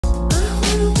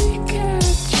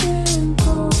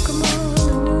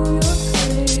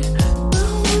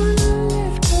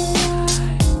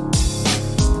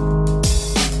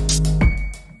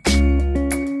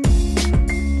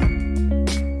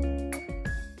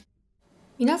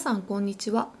皆さんこんにち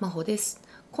は、まほです。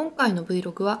今回の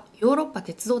Vlog はヨーロッパ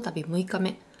鉄道旅6日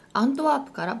目、アントワー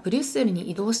プからブリュッセルに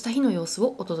移動した日の様子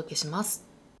をお届けします。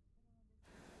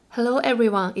Hello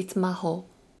everyone, it's Maho.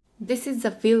 This is the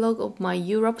vlog of my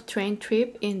Europe train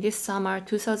trip in this summer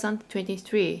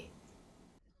 2023.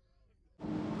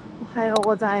 おはよう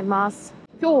ございます。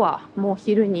今日はもう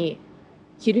昼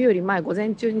より前午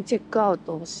前中にチェックアウ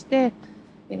トをして、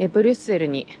ブリュッセル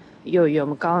にいよいよ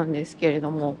向かうんですけれど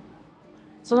も、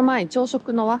その前に朝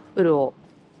食のワッフルを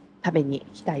食べに行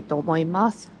きたいと思い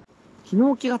ます。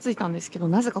昨日気がついたんですけど、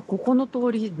なぜかここの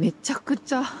通りめちゃく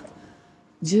ちゃ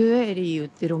ジュエリー売っ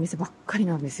てるお店ばっかり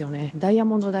なんですよね。ダイヤ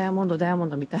モンド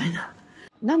みたいな。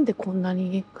なんでこんな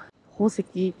に宝石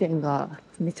店が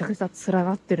めちゃくちゃ連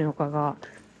なってるのかが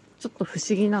ちょっと不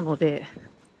思議なので、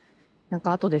なん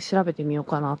か後で調べてみよう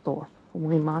かなと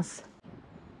思います。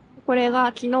これが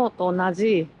昨日と同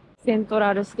じセント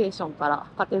ラルステーションから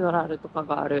カテドラルとか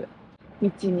がある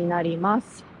道になりま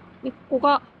す。で、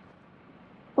こ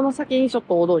の先にちょっ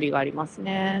と大通りがあります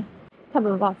ね。多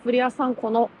分ワッフル屋さんこ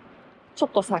のちょっ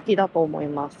と先だと思い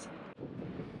ます。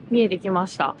見えてきま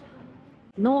した。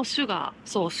ノーシュガー。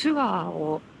そう、シュガー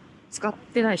を使っ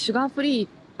てないシュガーフリー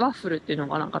ワッフルっていうの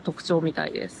がなんか特徴みた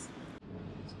いです。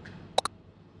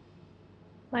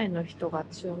前の人が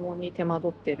注文に手間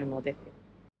取ってるので、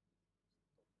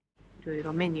いろい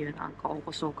ろメニューなんかを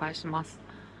ご紹介します。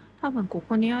多分こ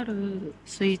こにある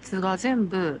スイーツが全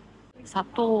部砂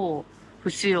糖不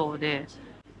使用で、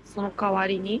その代わ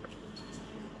りに、こ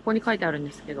こに書いてあるん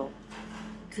ですけど、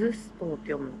ズストーって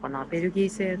読むのかな、ベルギー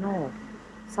製の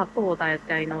砂糖代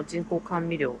替の人工甘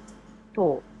味料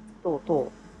と、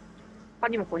他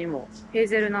にもここにもヘー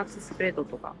ゼルナッツスプレッド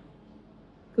とか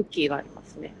クッキーがありま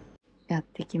すね。やっ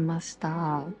てきまし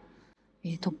た。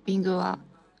トッピングは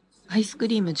アイスク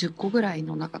リーム10個ぐらい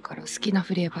の中から好きな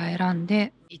フレーバー選ん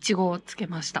でイチゴをつけ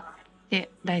ました。で、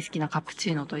大好きなカプチ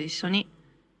ーノと一緒に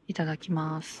いただき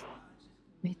ます。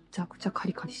めちゃくちゃカ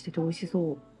リカリしてて美味しそ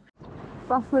う。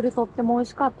ワッフルとっても美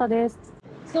味しかったです。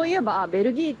そういえばベ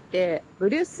ルギーってブ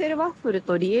リュッセルワッフル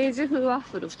とリエージュ風ワッ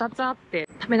フル2つあって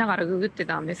食べながらググって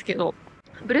たんですけど、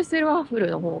ブリュッセルワッフ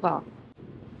ルの方が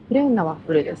プレーンなワッ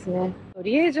フルですね。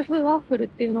リエージュ風ワッフルっ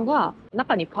ていうのが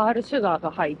中にパールシュガー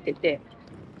が入ってて、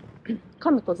噛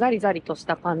むとザリザリとし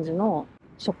た感じの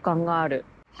食感がある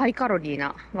ハイカロリー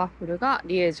なワッフルが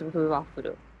リエージュ風ワッフ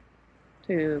ル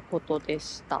ということで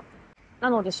した。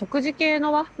なので食事系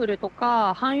のワッフルと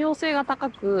か汎用性が高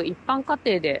く一般家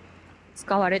庭で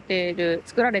作られ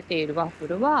ているワッフ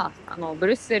ルはブ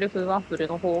リュッセル風ワッフル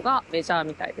の方がメジャー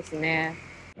みたいですね。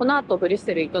この後ブリュッ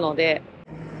セル行くので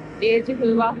リエージュ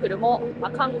風ワッフルも、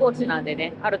観光地なんで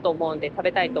ねあると思うんで食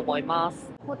べたいと思いま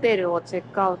す。ホテルをチェッ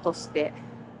クアウトして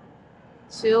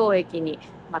中央駅に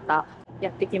またや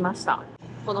ってきました。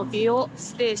このビオ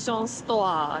ステーションスト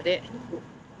アで、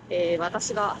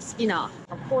私が好きな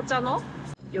紅茶の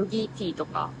ヨギティーと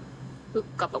かフ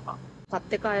ッカとか買っ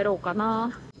て帰ろうか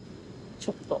な。ち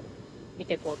ょっと見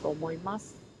ていこうと思いま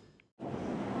す。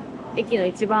駅の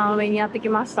一番上にやってき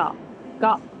ました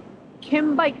が、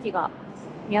券売機が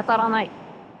見当たらない。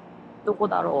どこ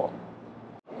だろう。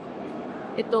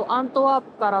アントワー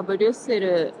プからブリュッセ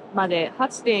ルまで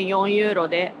 8.4 ユーロ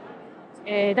で、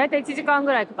だいたい1時間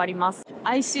ぐらいかかります。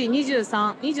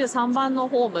IC23 番の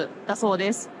ホームだそう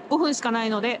です。5分しかない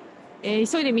ので、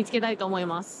急いで見つけたいと思い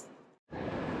ます。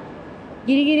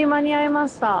ギリギリ間に合いま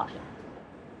した。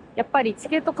やっぱりチ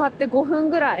ケット買って5分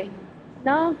ぐらい。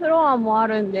何フロアもあ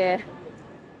るんで、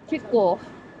結構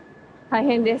大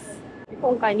変です。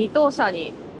今回2等車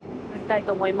に乗りたい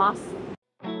と思います。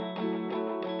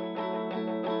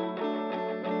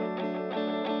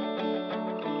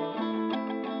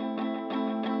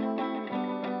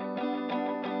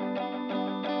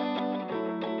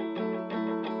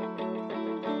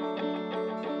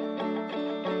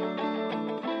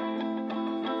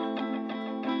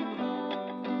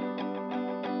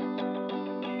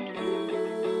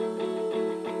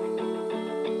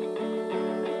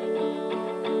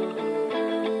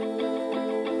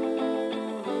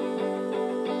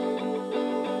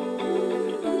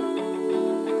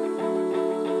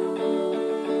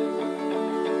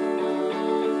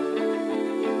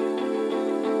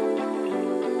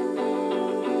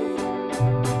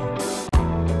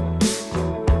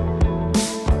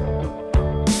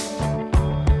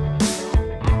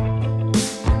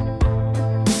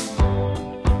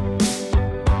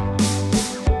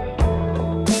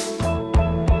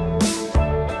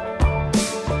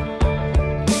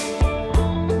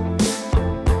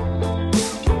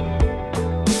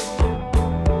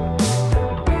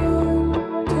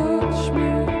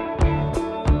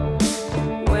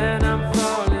when I'm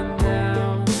falling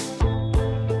down.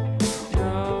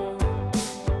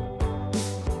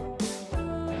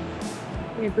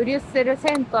 ブリュッセル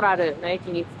セントラルの駅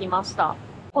に着きました。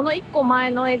この1個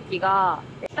前の駅が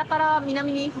北から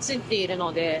南に走っている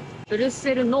ので、ブリュッ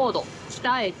セルノード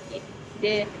北駅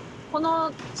で、こ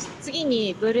の次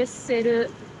にブリュッセル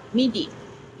ミディ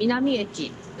南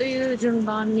駅という順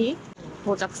番に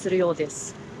到着するようで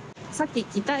す。さっき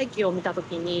北駅を見た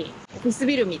時にオフィス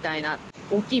ビルみたいな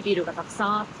大きいビルがたくさ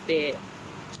んあって、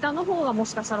北の方がも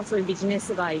しかしたらそういうビジネ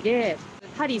ス街で、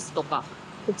タリスとか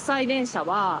国際電車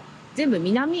は全部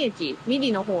南駅、ミデ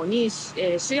ィの方に、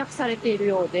集約されている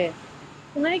ようで、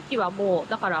この駅はもう、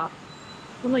だから、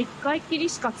この1回きり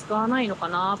しか使わないのか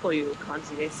なという感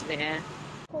じですね。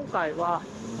今回は、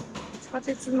地下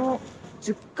鉄の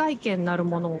10回券なる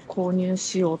ものを購入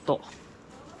しようと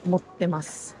思ってま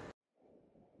す。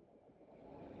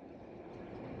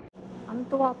アン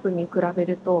トワープに比べ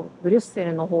ると、ブリュッセ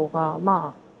ルの方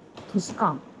が、都市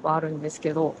感はあるんです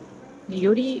けど、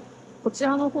よりこち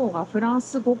らの方がフラン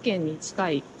ス語圏に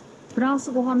近い、フラン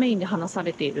ス語がメインで話さ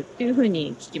れているっていうふう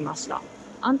に聞きました。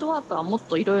アントワープはもっ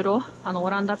といろいろ、オ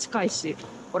ランダ近いし、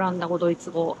オランダ語、ドイ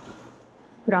ツ語、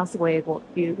フランス語、英語っ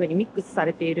ていうふうにミックスさ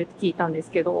れているって聞いたんで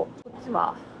すけど、こっち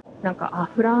は、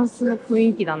フランスの雰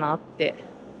囲気だなって、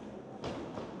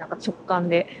直感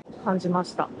で感じま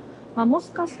した。も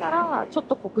しかしたら、ちょっ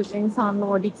と黒人さん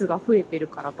の率が増えてる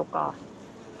からとか、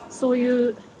そうい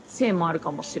うせいもある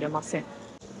かもしれません。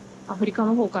アフリカ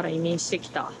の方から移民してき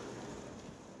た、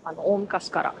大昔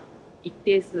から一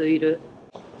定数いる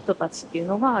人たちっていう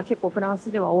のが結構フランス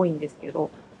では多いんですけど、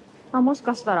もし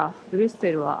かしたらブリュッ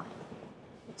セルは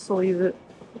そういう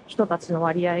人たちの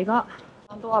割合が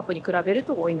アントワープに比べる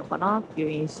と多いのかなってい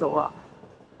う印象が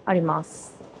ありま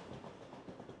す。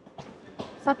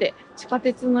さて、地下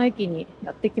鉄の駅に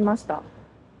やってきました。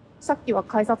さっきは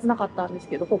改札なかったんです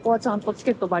けど、ここはちゃんとチ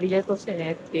ケットバリデートして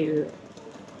ねっていう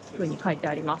風に書いて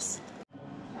あります。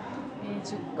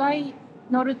10回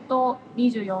乗ると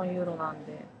24ユーロなん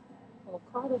で、こ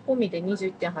のカード込みで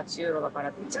 21.8 ユーロだか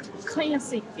ら若干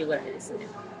安いっていうぐらいですね。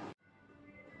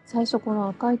最初この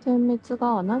赤い点滅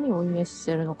が何を意味し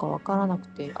てるのかわからなく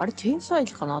て、あれ停車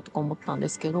駅かなとか思ったんで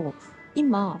すけど、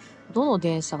今、どの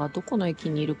電車がどこの駅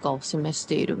にいるかを示し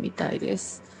ているみたいで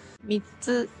す。3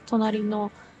つ隣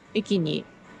の駅に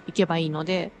行けばいいの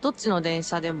で、どっちの電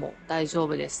車でも大丈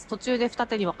夫です。途中で二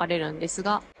手に分かれるんです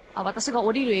が、私が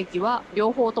降りる駅は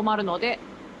両方止まるので、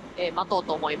待とう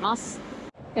と思います。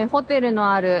ホテル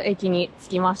のある駅に着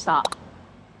きました。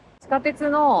地下鉄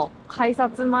の改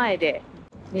札前で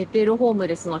寝てるホーム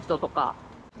レスの人とか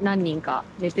何人か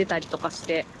寝てたりとかし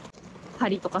て、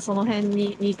針とかその辺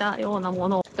に似たようなも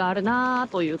のがあるな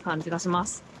という感じがしま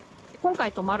す。今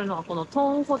回泊まるのはこのト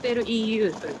ーンホテル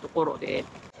EU というところで、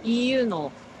EU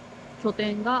の拠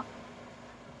点が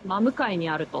真向かいに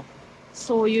あると、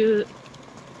そういう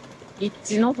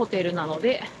立地のホテルなの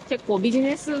で、結構ビジ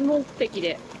ネス目的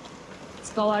で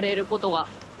使われることが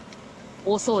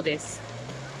多そうです。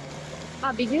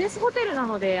ビジネスホテルな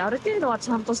ので、ある程度はち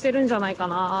ゃんとしてるんじゃないか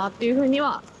なっていうふうに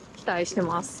は期待して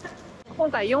ます。今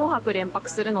回4泊連泊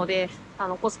するので、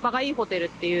コスパがいいホテルっ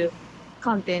ていう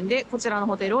観点で、こちらの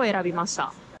ホテルを選びまし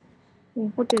た。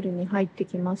ホテルに入って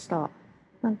きました。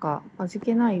味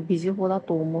気ないビジホだ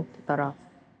と思ってたら、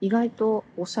意外と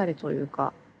おしゃれという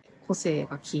か、個性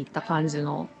が効いた感じ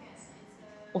の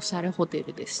おしゃれホテ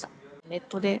ルでした。ネッ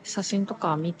トで写真と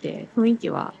か見て、雰囲気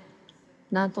は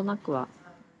なんとなくは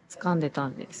掴んでた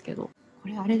んですけど、こ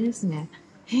れあれですね。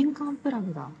変換プラ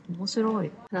グだ。面白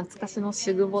い。懐かしの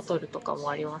シグボトルとかも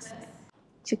ありますね。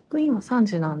チェックインは3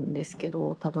時なんですけ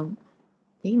ど、多分。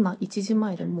今1時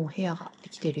前でもう部屋がで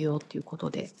きてるよっていうこと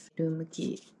で、ルーム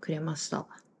キーくれました。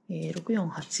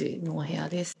648のお部屋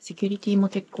です。セキュリティも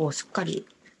結構しっかり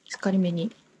め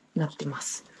になってま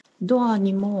す。ドア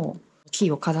にもキ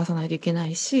ーをかざさないといけな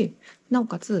いし、なお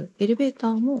かつエレベータ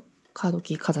ーもカード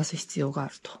キーかざす必要があ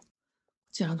ると。こ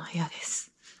ちらの部屋で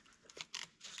す。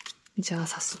じゃあ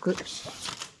早速、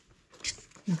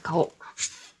中を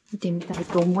見てみたい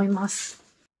と思います。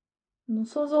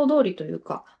想像通りという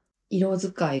か、色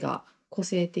使いが個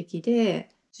性的で、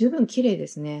十分綺麗で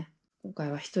すね。今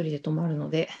回は一人で泊まるの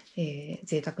で、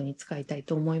贅沢に使いたい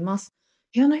と思います。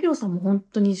部屋の広さも本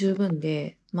当に十分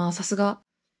で、さすが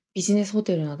ビジネスホ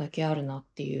テルなだけあるなっ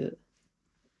ていう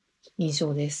印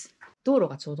象です。道路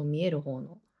がちょうど見える方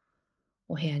の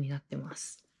お部屋になってま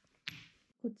す。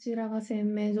こちらが洗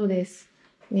面所です。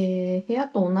部屋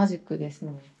と同じくです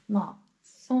ね、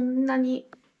そんなに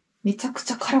めちゃく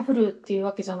ちゃカラフルっていう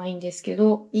わけじゃないんですけ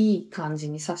ど、いい感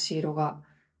じに差し色が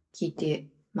効いて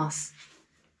ます。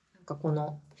こ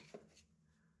の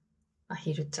ア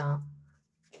ヒルちゃん、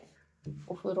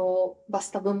お風呂、バス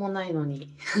タブもないの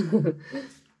に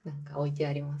置いて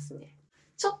ありますね。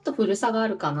ちょっと古さがあ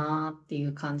るかなってい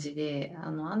う感じで、ア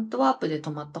ントワープで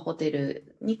泊まったホテ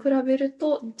ルに比べる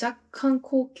と若干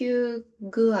高級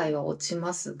具合は落ち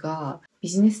ますが、ビ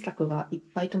ジネス客がいっ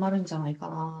ぱい泊まるんじゃないか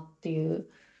なっていう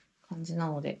感じな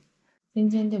ので、全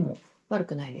然でも悪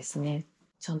くないですね。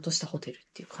ちゃんとしたホテルっ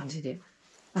ていう感じで。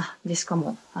で、しか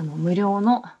も、無料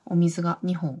のお水が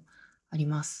2本あり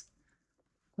ます。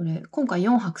これ、今回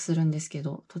4泊するんですけ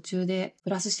ど、途中でプ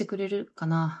ラスしてくれるか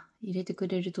な。入れてく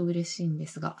れると嬉しいんで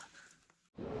すが。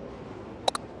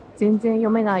全然読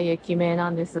めない駅名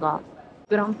なんですが、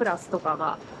グランプラスとか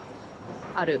が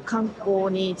ある観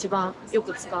光に一番よ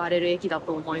く使われる駅だ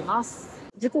と思います。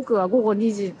時刻は午後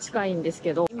2時近いんです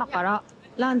けど、今から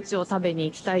ランチを食べに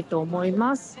行きたいと思い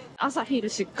ます。朝昼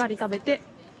しっかり食べて、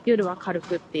夜は軽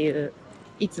くっていう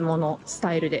いつものス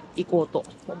タイルで行こうと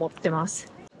思ってま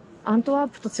す。アントワー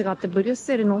プと違ってブリュッ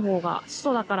セルの方が首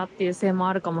都だからっていうせいも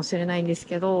あるかもしれないんです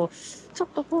けど、ちょっ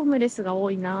とホームレスが多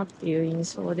いなっていう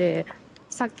印象で、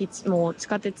さっきも地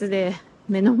下鉄で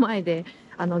目の前で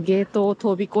ゲートを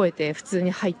飛び越えて普通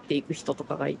に入っていく人と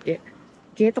かがいて、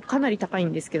ゲートかなり高い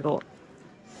んですけど、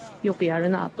よくやる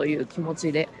なという気持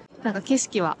ちで、なんか景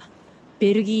色は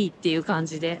ベルギーっていう感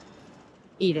じで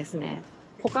いいですね。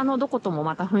他のどことも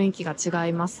また雰囲気が違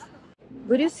います。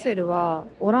ブリュッセルは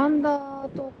オランダ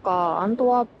とかアント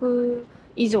ワープ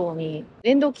以上に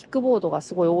電動キックボードが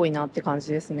すごい多いなって感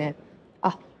じですね。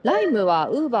ライムは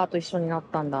ウーバーと一緒になっ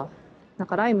たんだ。なん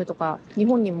かライムとか日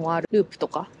本にもあるループと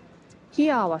か。ヒ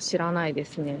アーは知らないで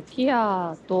すね。ヒ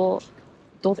アーと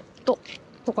ドット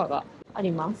とかがあ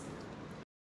ります。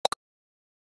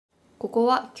ここ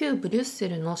は旧ブリュッセ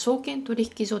ルの証券取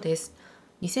引所です。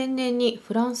2000年に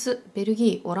フランス、ベル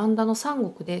ギー、オランダの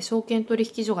3国で証券取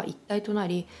引所が一体とな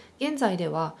り、現在で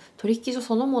は取引所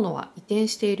そのものは移転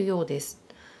しているようです。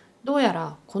どうや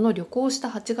らこの旅行した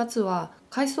8月は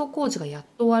改装工事がやっ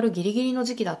と終わるギリギリの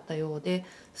時期だったようで、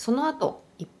その後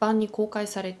一般に公開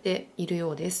されている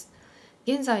ようです。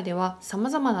現在では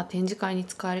様々な展示会に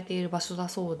使われている場所だ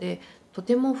そうで、と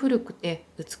ても古くて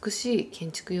美しい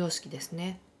建築様式です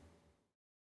ね。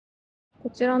こ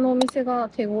ちらのお店が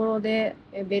手頃で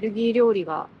ベルギー料理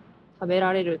が食べ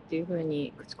られるっていう風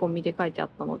に口コミで書いてあっ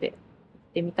たので行っ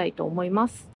てみたいと思いま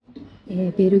す。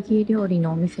ベルギー料理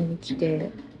のお店に来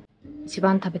て一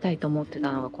番食べたいと思って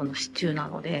たのがこのシチューな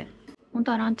ので、本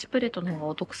当はランチプレートの方が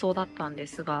お得そうだったんで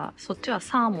すが、そっちは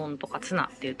サーモンとかツナっ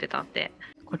て言ってたんで、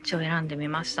こっちを選んでみ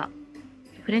ました。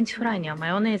フレンチフライにはマ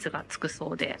ヨネーズがつく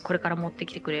そうで、これから持って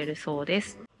きてくれるそうで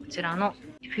す。こちらの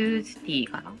フューズティー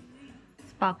かな、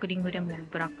スパークリングレモン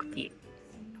ブラックティー、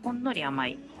ほんのり甘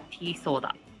いティーソー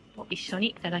ダと一緒に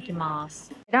いただきま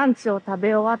す。ランチを食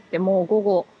べ終わってもう午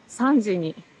後3時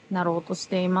になろうとし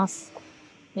ています。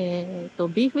ビ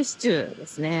ーフシチューで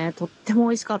すね。とっても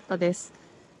美味しかったです。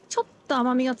ちょっと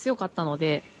甘みが強かったの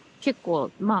で、結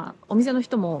構、お店の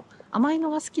人も甘いの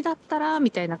が好きだったら、み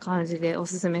たいな感じでお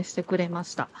すすめしてくれま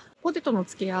した。ポテトの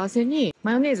付け合わせに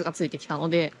マヨネーズがついてきたの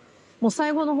で、もう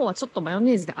最後の方はちょっとマヨ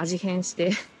ネーズで味変し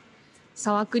て、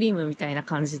サワークリームみたいな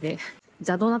感じで、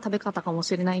邪道な食べ方かも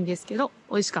しれないんですけど、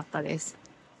美味しかったです。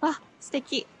素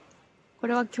敵。こ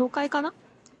れは教会かな？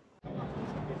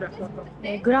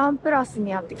グランプラスに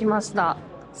やってきました。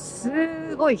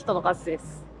すごい人の数で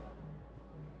す。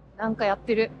なんかやっ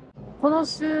てる。この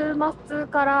週末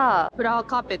からフラワー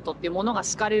カーペットっていうものが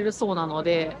敷かれるそうなの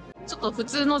で、ちょっと普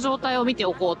通の状態を見て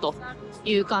おこうと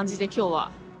いう感じで今日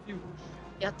は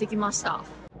やってきました。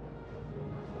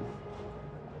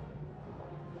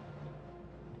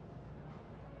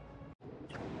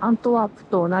アントワープ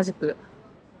と同じく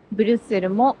ブリュッセ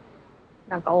ルも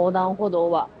なんか横断歩道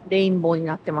はレインボーに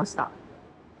なってました。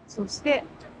そして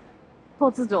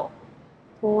突如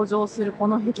登場するこ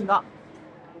の壁画、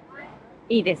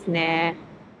いいですね。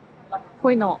こ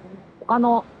ういうの他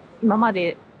の今ま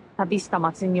で旅した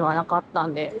街にはなかった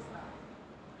んで。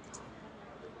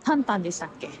タンタンでしたっ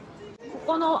け？こ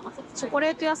このチョコレ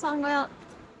ート屋さんが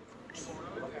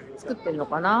作ってるの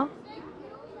かな？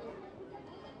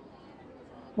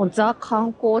もうザ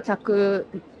観光客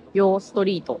用スト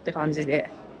リートって感じで、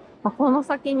この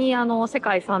先に世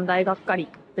界三大がっかり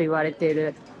と言われてい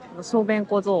る小便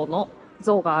小僧の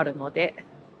像があるので、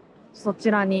そ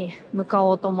ちらに向か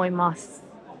おうと思います。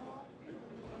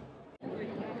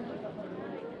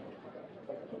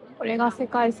これが世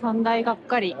界三大がっ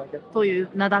かりという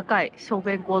名高い小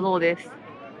便小僧です。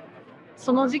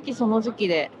その時期その時期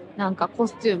でなんかコ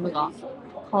スチュームが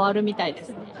変わるみたいです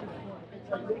ね。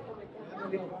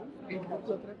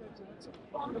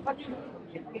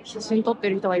写真撮って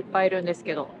る人がいっぱいいるんです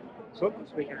けど、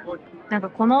なんか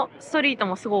このストリート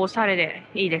もすごいおしゃれで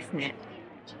いいですね。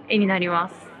絵になりま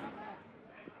す。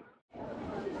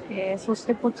そし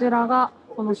てこちらが、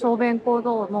この小便小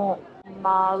僧の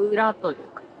真裏という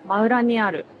か、真裏に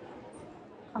ある、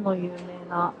有名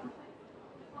な、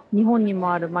日本に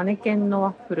もあるマネケンの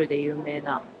ワッフルで有名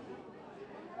な、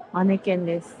マネケン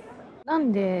です。な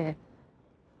んで、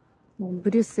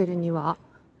ブリュッセルには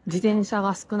自転車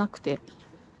が少なくて、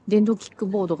電動キック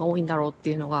ボードが多いんだろうって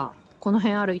いうのが、この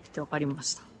辺歩いてて分かりま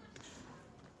した。こ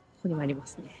こにもありま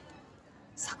すね。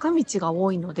坂道が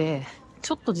多いので、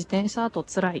ちょっと自転車だと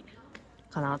辛い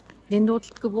かな。電動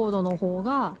キックボードの方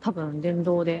が多分電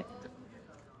動で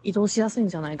移動しやすいん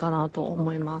じゃないかなと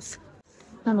思います。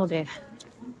なので、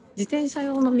自転車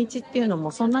用の道っていうの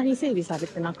もそんなに整備され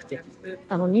てなくて、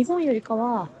日本よりか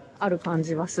はある感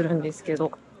じはするんですけ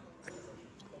ど、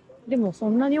でもそ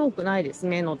んなに多くないです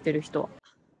ね、乗ってる人は。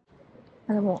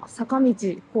でも坂道、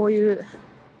こういう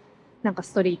なんか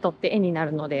ストリートって絵にな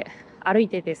るので、歩い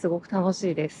ててすごく楽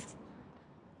しいです。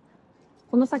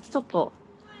この先ちょっと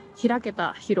開け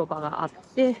た広場があっ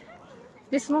て、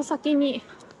で、その先に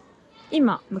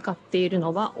今向かっている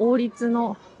のは王立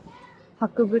の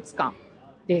博物館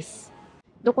です。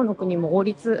どこの国も王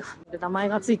立で名前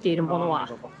がついているものは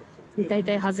大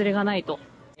体外れがないと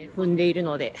踏んでいる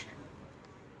ので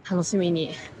楽しみ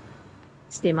に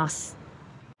しています。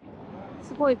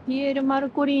すごいピエール・マル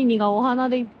コリーニがお花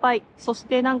でいっぱい、そし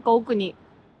てなんか奥に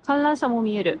観覧車も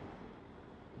見える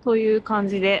という感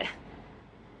じで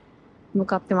向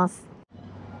かってます。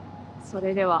そ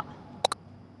れでは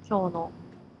今日の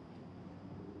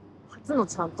初の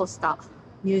ちゃんとした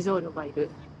入場料がいる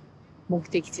目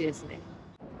的地ですね。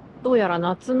どうやら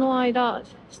夏の間、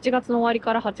7月の終わり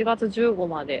から8月15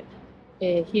まで、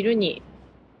昼に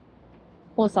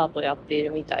コンサートやってい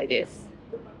るみたいです。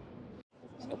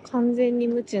ちょっと完全に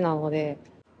無知なので、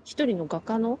一人の画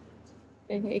家の、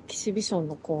エキシビション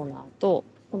のコーナーと、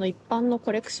この一般の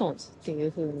コレクションズってい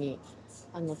う風に、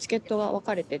チケットが分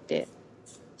かれてて、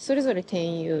それぞれ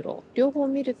10ユーロ、両方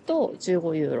見ると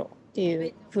15ユーロってい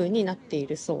う風になってい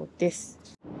るそうです。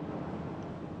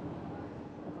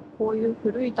こういう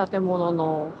古い建物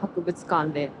の博物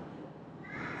館で、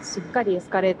しっかりエス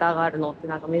カレーターがあるのって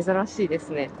なんか珍しいで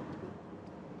すね。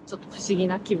ちょっと不思議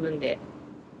な気分で、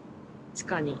地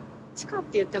下っ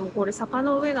て言ってもこれ坂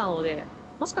の上なので、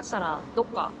もしかしたらどっ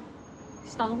か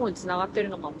下の方に繋がってる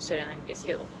のかもしれないんです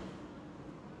けど、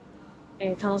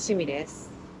楽しみで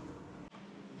す。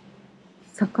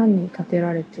坂に建て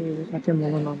られている建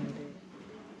物なので、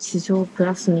地上プ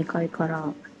ラス2階か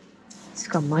らし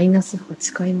かマイナス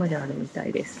8階まであるみた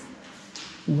いです。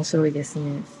面白いです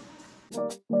ね。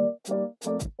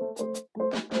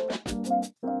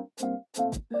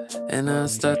And I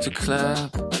start to clap,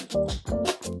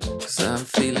 'cause I'm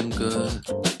feeling good.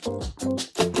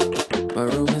 My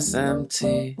room is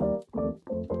empty.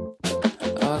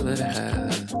 All it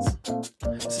has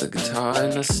is the guitar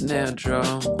and the snare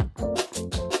drum.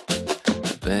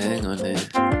 Bang on it.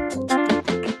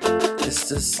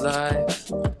 Is this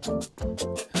life?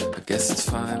 I guess it's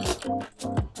fine.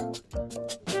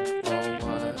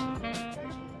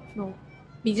 Oh,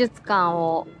 美術館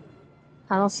を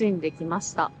楽しんできま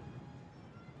した。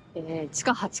地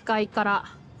下8階から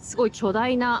すごい巨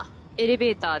大なエレ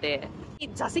ベーターで、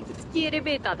座席付きエレ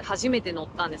ベーターで初めて乗っ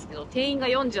たんですけど、定員が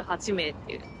48名っ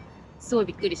ていう、すごい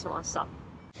びっくりしました。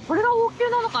これが王宮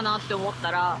なのかなって思っ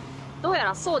たら、どうや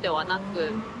らそうではな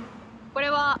く、これ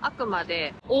はあくま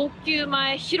で王宮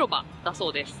前広場だそ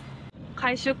うです。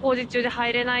改修工事中で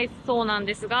入れないそうなん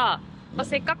ですが、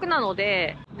せっかくなの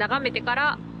で眺めてか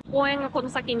ら公園がこの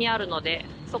先にあるので、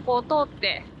そこを通っ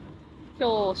て今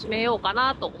日を締めようか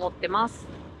なと思ってます。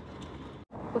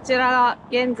こちらが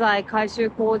現在改修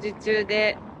工事中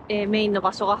で、メインの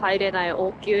場所が入れない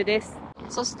王宮です。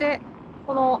そして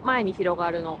この前に広が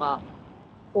るのが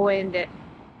公園で、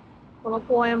この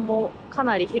公園もか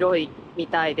なり広いみ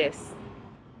たいです。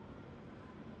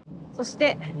そし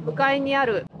て向かいにあ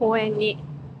る公園に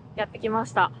やってきま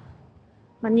した。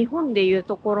日本でいう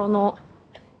ところの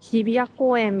日比谷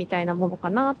公園みたいなものか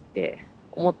なって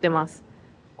思ってます。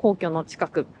皇居の近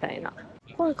くみたいな。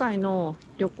今回の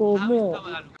旅行も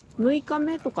6日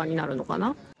目とかになるのか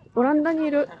な。オランダに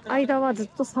いる間はずっ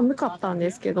と寒かったんで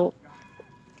すけど、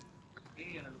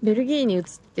ベルギーに移っ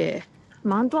て、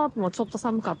アントワープもちょっと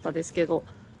寒かったですけど、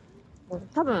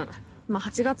多分、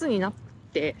8月になっ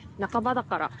て半ばだ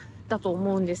からだと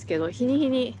思うんですけど、日に日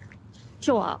に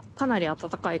今日はかなり暖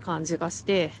かい感じがし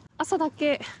て、朝だ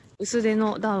け薄手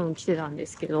のダウン着てたんで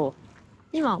すけど、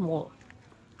今はも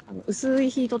う薄い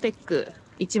ヒートテック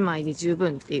1枚で十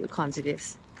分っていう感じで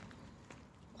す。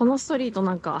このストリート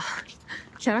なんか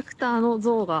キャラクターの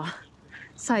像が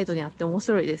サイドにあって面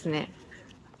白いですね。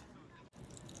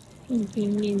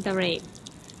Tintin in the rain。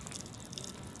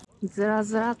ずら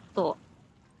ずらっと、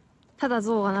ただ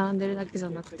像が並んでるだけじゃ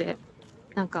なくて、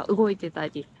なんか動いてた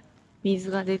り、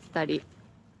水が出てたり、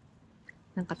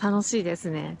なんか楽しいです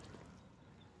ね。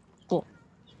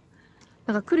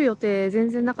なんか来る予定全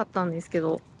然なかったんですけ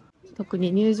ど、特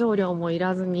に入場料もい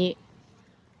らずに、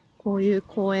こういう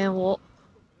公園を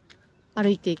歩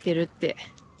いていけるって、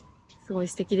すごい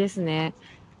素敵ですね。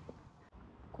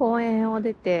公園を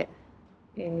出て、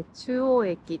中央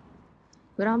駅、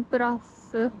グランプラ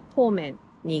ス方面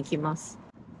に行きます。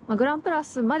グランプラ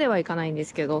スまでは行かないんで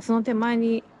すけど、その手前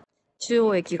に中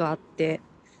央駅があって、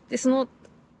で、その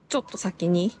ちょっと先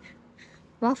に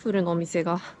ワッフルのお店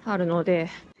があるので、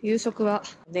夕食は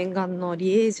念願の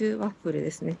リエージュワッフル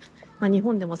ですね。日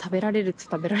本でも食べられるっち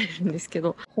ゃ食べられるんですけ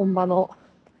ど、本場の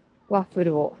ワッフ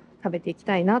ルを食べていき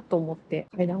たいなと思って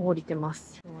階段を降りてま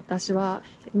す。私は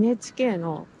NHK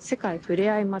の世界ふれ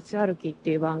あい街歩きっ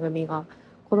ていう番組が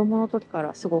子供の時か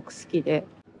らすごく好きで、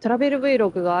トラベル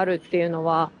Vlog があるっていうの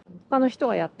は他の人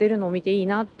がやってるのを見ていい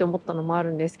なって思ったのもあ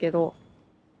るんですけど、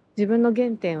自分の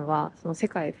原点はその世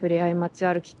界ふれあい街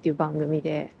歩きっていう番組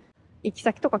で、行き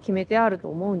先とか決めてあると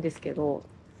思うんですけど、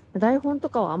台本と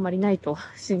かはあんまりないと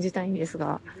信じたいんです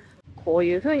が、こう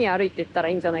いう風に歩いていったら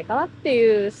いいんじゃないかなって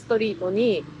いうストリート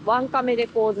にワンカメで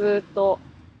こうずっと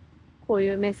こう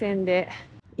いう目線で、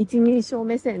一人称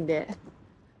目線で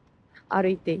歩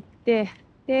いていって、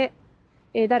で、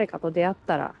誰かと出会っ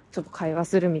たらちょっと会話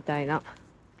するみたいな、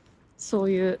そ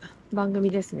ういう番組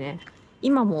ですね。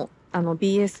今も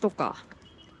BS とか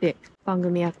で番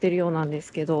組やってるようなんで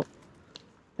すけど、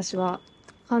私は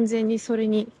完全にそれ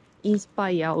にインスパ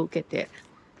イアを受けて、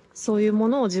そういうも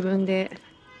のを自分で、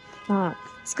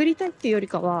作りたいっていうより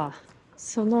かは、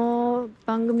その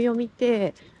番組を見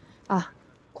て、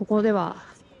ここでは、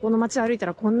ここの街歩いた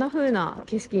らこんな風な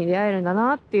景色に出会えるんだ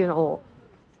なっていうのを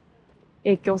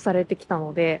影響されてきた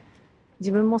ので、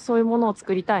自分もそういうものを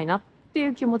作りたいなってい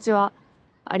う気持ちは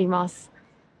あります。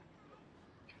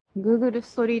Google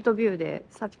ストリートビューで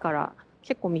さっきから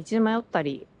結構道迷った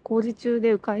り、工事中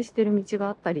で迂回してる道が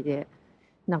あったりで、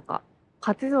なんか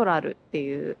カテドラルって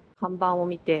いう看板を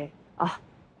見て、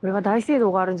これは大聖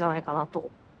堂があるんじゃないかなと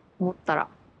思ったら、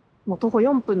もう徒歩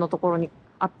4分のところに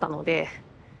あったので、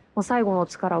もう最後の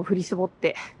力を振り絞っ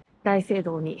て大聖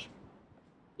堂に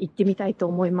行ってみたいと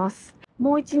思います。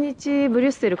もう一日ブリュ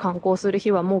ッセル観光する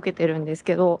日は設けてるんです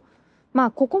けど、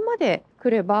ここまで来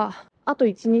れば、あと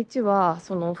一日は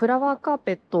そのフラワーカー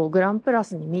ペットをグランプラ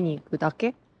スに見に行くだけ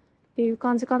っていう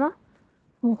感じかな。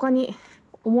他に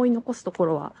思い残すとこ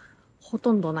ろはほ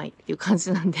とんどないっていう感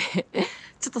じなんで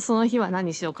ちょっとその日は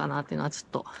何しようかなっていうのはちょっ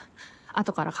と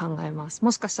後から考えます。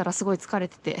もしかしたらすごい疲れ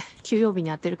てて休養日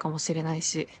に当てるかもしれない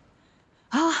し。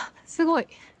すごい。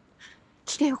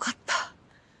来てよかった。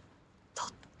と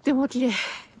っても綺麗。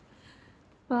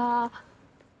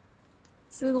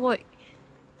すごい。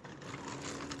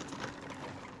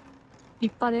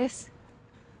立派です。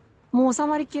もう収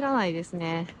まりきらないです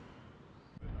ね。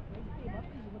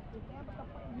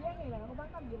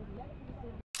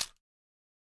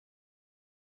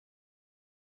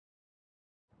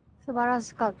素晴ら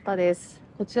しかったです。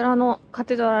こちらのカ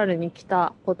テドラルに来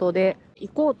たことで、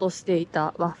行こうとしてい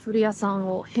たワッフル屋さん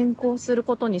を変更する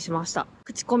ことにしました。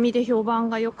口コミで評判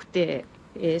が良くて、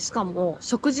しかも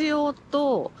食事用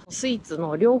とスイーツ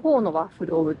の両方のワッフ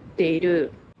ルを売ってい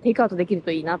る、テイクアウトできる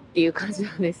といいなっていう感じ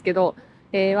なんですけど、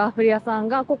ワッフル屋さん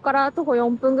がここから徒歩4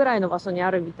分ぐらいの場所にあ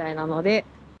るみたいなので、行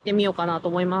ってみようかなと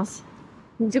思います。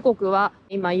時刻は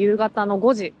今夕方の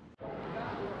5時。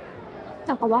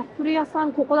なんかワッフル屋さ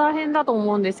んここら辺だと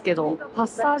思うんですけど、パッ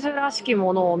サージュらしき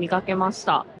ものを見かけまし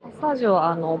た。パッサージュ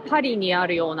はパリにあ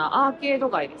るようなアーケード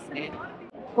街ですね。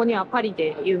ここにはパリ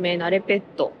で有名なレペッ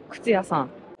ト、靴屋さん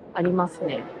あります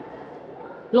ね。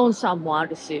ロンシャンもあ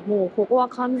るし、もうここは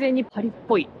完全にパリっ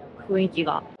ぽい雰囲気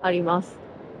があります。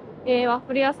ワッ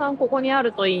フル屋さんここにあ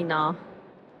るといいな。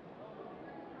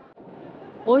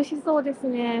美味しそうです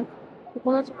ね。こ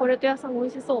このチョコレート屋さん美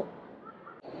味しそう。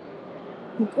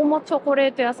ここもチョコレ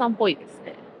ート屋さんっぽいです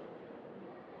ね。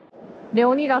レ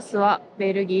オニダスは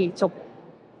ベルギーチョコ。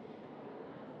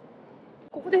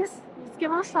ここです。見つけ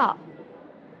ました。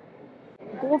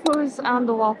Waffles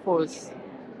and Waffles。ちょ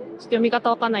っと読み方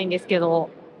わかんないんですけど、こ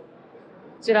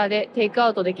ちらでテイクア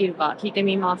ウトできるか聞いて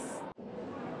みます。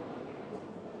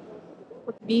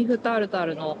ビーフタルタ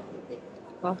ルの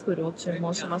ワッフルを注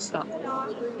文しました。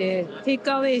で、テイ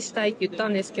クアウェイしたいって言った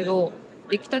んですけど、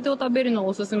出来たてを食べるのが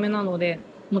おすすめなので、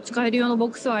持ち帰り用のボ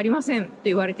ックスはありませんって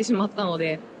言われてしまったの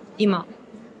で、今、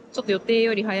ちょっと予定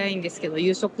より早いんですけど、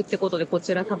夕食ってことでこ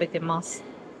ちら食べてます。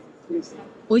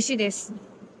美味しいです。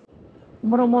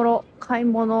もろもろ買い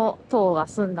物等が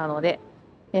済んだので、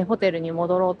ホテルに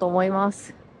戻ろうと思いま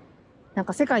す。なん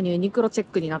か世界のユニクロチェッ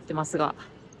クになってますが、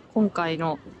今回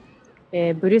の、ブ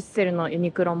リュッセルのユ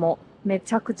ニクロもめ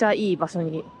ちゃくちゃいい場所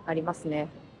にありますね。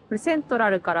これセントラ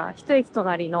ルから一駅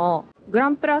隣のグラ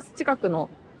ンプラス近くの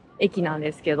駅なん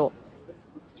ですけど、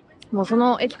もうそ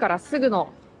の駅からすぐの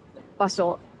場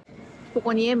所、こ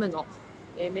こに M の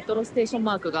メトロステーション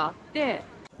マークがあって、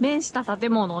面した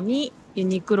建物にユ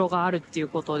ニクロがあるっていう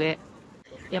ことで、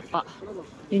やっぱ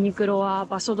ユニクロは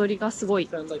場所取りがすごい、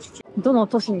どの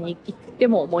都市に行って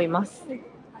も思います。